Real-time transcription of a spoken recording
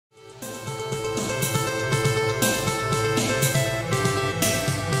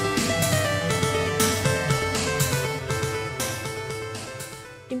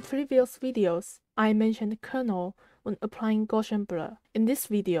previous videos, I mentioned kernel when applying Gaussian blur. In this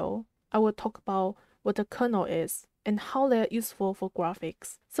video, I will talk about what a kernel is and how they are useful for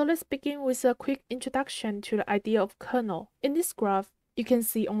graphics. So let's begin with a quick introduction to the idea of kernel. In this graph, you can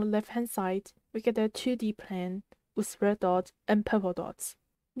see on the left-hand side, we get a 2D plane with red dots and purple dots.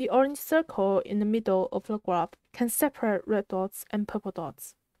 The orange circle in the middle of the graph can separate red dots and purple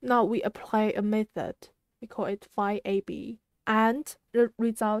dots. Now we apply a method. We call it phi-AB. And the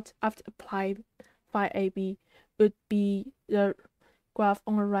result after applying phi-AB would be the graph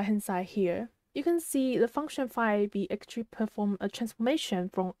on the right-hand side here. You can see the function phi-AB actually perform a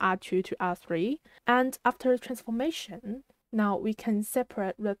transformation from R2 to R3. And after transformation, now we can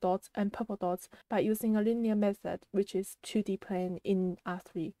separate red dots and purple dots by using a linear method, which is 2D plane in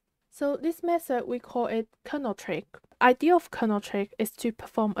R3. So this method, we call it Kernel Trick. The idea of Kernel Trick is to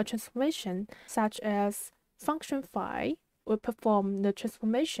perform a transformation such as function phi will perform the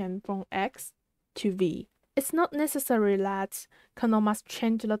transformation from X to V. It's not necessary that kernel must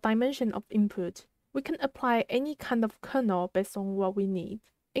change the dimension of input. We can apply any kind of kernel based on what we need.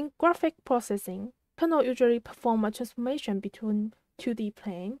 In graphic processing, kernel usually perform a transformation between 2D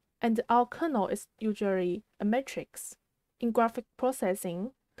plane, and our kernel is usually a matrix. In graphic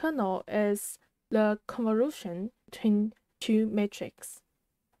processing, kernel is the convolution between two matrices.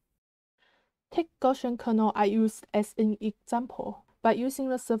 Take Gaussian kernel I used as an example. By using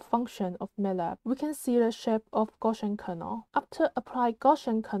the sub-function of MATLAB, we can see the shape of Gaussian kernel. After apply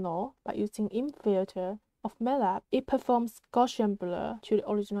Gaussian kernel by using InFilter of MATLAB, it performs Gaussian blur to the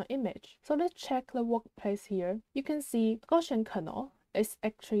original image. So let's check the workplace here. You can see Gaussian kernel is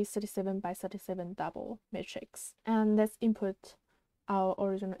actually 37 by 37 double matrix. And let's input our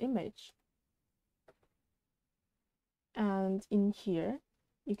original image. And in here,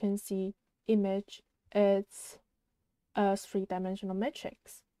 you can see image is a 3-dimensional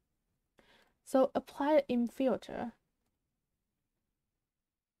matrix. So apply InFilter.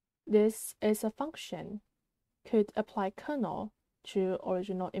 This is a function could apply kernel to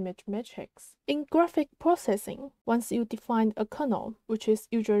original image matrix. In graphic processing, once you define a kernel, which is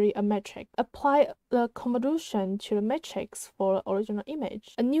usually a matrix, apply the convolution to the matrix for the original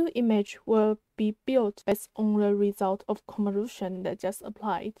image. A new image will be built based on the result of convolution that just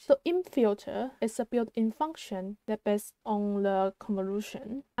applied. So InFilter is a built-in function that based on the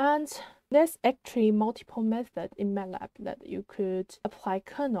convolution. And there's actually multiple methods in MATLAB that you could apply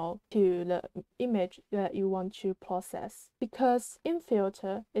kernel to the image that you want to process. Because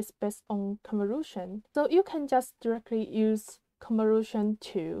InFilter is based on convolution, so you can just directly use convolution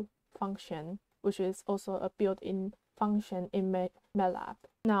to function, which is also a built-in function in MATLAB.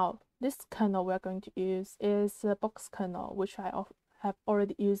 Now, this kernel we're going to use is the box kernel, which I have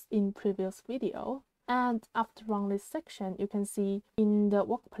already used in previous video. And after running this section, you can see in the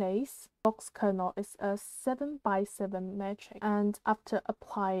workplace, box kernel is a 7 by 7 matrix. And after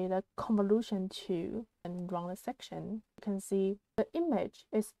apply the convolution to and run the section, you can see the image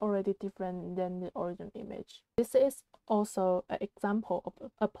is already different than the original image. This is also an example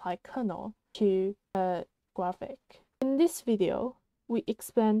of apply kernel to a graphic. In this video, we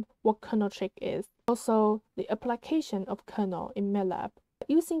explain what kernel trick is, also the application of kernel in MATLAB.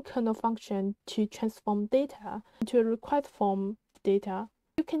 Using kernel function to transform data into a required form of data,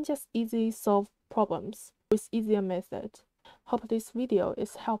 you can just easily solve problems with easier method. Hope this video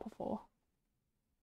is helpful.